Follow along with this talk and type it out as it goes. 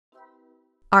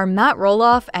Are Matt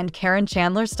Roloff and Caryn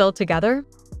Chandler still together?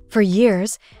 For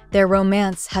years, their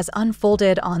romance has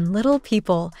unfolded on Little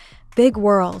People, Big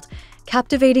World,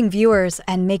 captivating viewers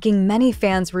and making many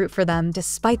fans root for them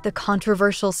despite the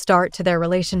controversial start to their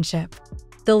relationship.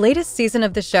 The latest season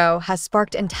of the show has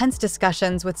sparked intense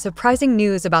discussions with surprising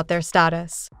news about their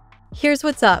status. Here's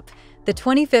what's up. The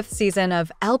 25th season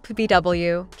of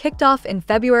LPBW kicked off in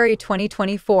February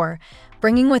 2024,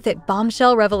 bringing with it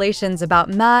bombshell revelations about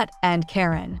Matt and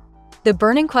Caryn. The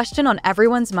burning question on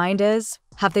everyone's mind is,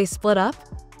 have they split up?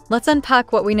 Let's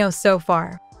unpack what we know so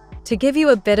far. To give you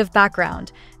a bit of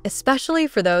background, especially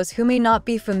for those who may not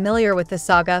be familiar with the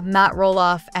saga, Matt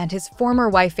Roloff and his former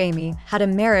wife Amy had a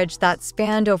marriage that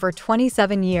spanned over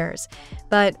 27 years,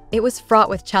 but it was fraught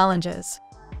with challenges.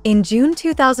 In June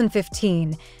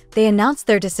 2015, they announced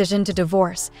their decision to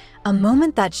divorce, a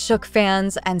moment that shook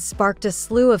fans and sparked a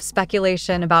slew of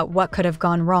speculation about what could have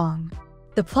gone wrong.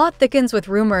 The plot thickens with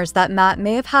rumors that Matt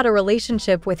may have had a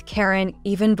relationship with Caryn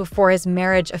even before his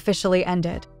marriage officially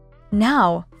ended.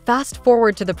 Now, fast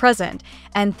forward to the present,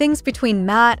 and things between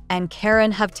Matt and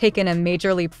Caryn have taken a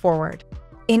major leap forward.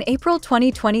 In April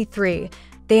 2023,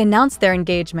 they announced their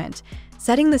engagement,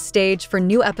 setting the stage for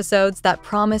new episodes that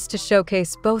promise to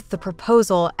showcase both the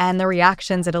proposal and the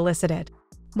reactions it elicited.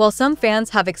 While some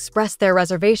fans have expressed their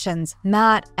reservations,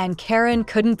 Matt and Caryn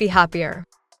couldn't be happier.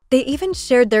 They even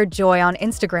shared their joy on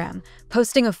Instagram,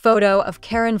 posting a photo of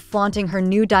Caryn flaunting her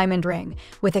new diamond ring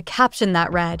with a caption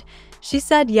that read, "She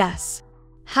said yes."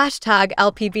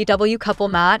 #LPBW couple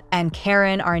Matt and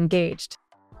Caryn are engaged.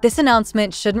 This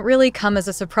announcement shouldn't really come as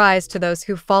a surprise to those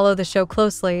who follow the show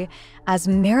closely, as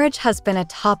marriage has been a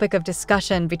topic of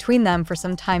discussion between them for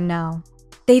some time now.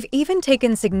 They've even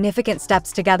taken significant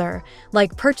steps together,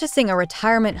 like purchasing a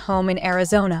retirement home in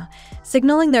Arizona,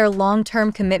 signaling their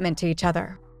long-term commitment to each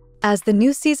other. As the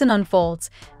new season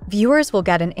unfolds, viewers will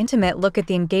get an intimate look at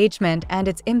the engagement and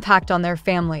its impact on their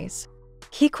families.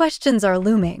 Key questions are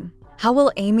looming. How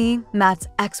will Amy, Matt's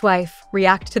ex-wife,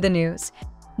 react to the news?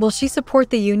 Will she support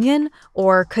the union,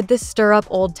 or could this stir up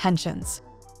old tensions?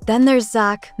 Then there's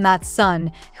Zach, Matt's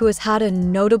son, who has had a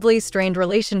notably strained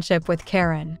relationship with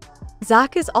Caryn.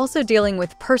 Zach is also dealing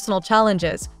with personal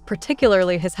challenges,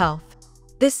 particularly his health.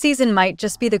 This season might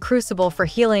just be the crucible for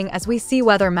healing as we see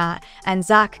whether Matt and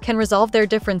Zach can resolve their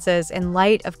differences in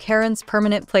light of Caryn's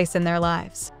permanent place in their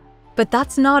lives. But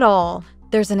that's not all.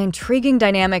 There's an intriguing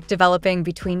dynamic developing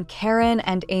between Caryn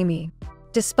and Amy.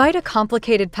 Despite a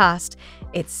complicated past,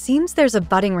 it seems there's a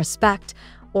budding respect,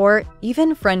 or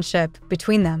even friendship,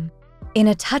 between them. In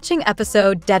a touching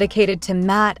episode dedicated to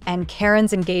Matt and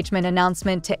Caryn's engagement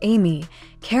announcement to Amy,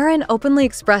 Caryn openly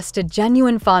expressed a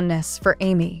genuine fondness for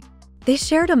Amy. They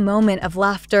shared a moment of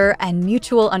laughter and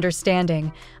mutual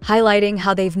understanding, highlighting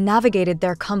how they've navigated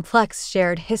their complex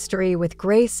shared history with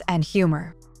grace and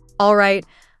humor. All right,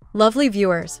 lovely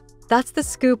viewers, that's the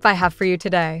scoop I have for you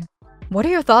today. What are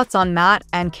your thoughts on Matt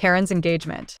and Caryn's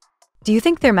engagement? Do you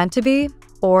think they're meant to be?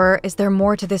 Or is there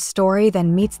more to this story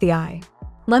than meets the eye?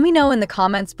 Let me know in the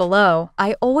comments below.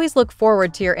 I always look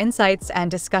forward to your insights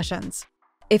and discussions.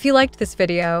 If you liked this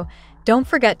video, don't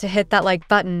forget to hit that like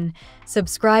button,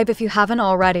 subscribe if you haven't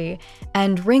already,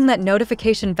 and ring that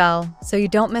notification bell so you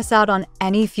don't miss out on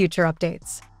any future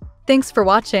updates. Thanks for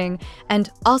watching, and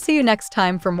I'll see you next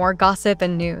time for more gossip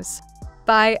and news.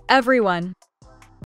 Bye, everyone!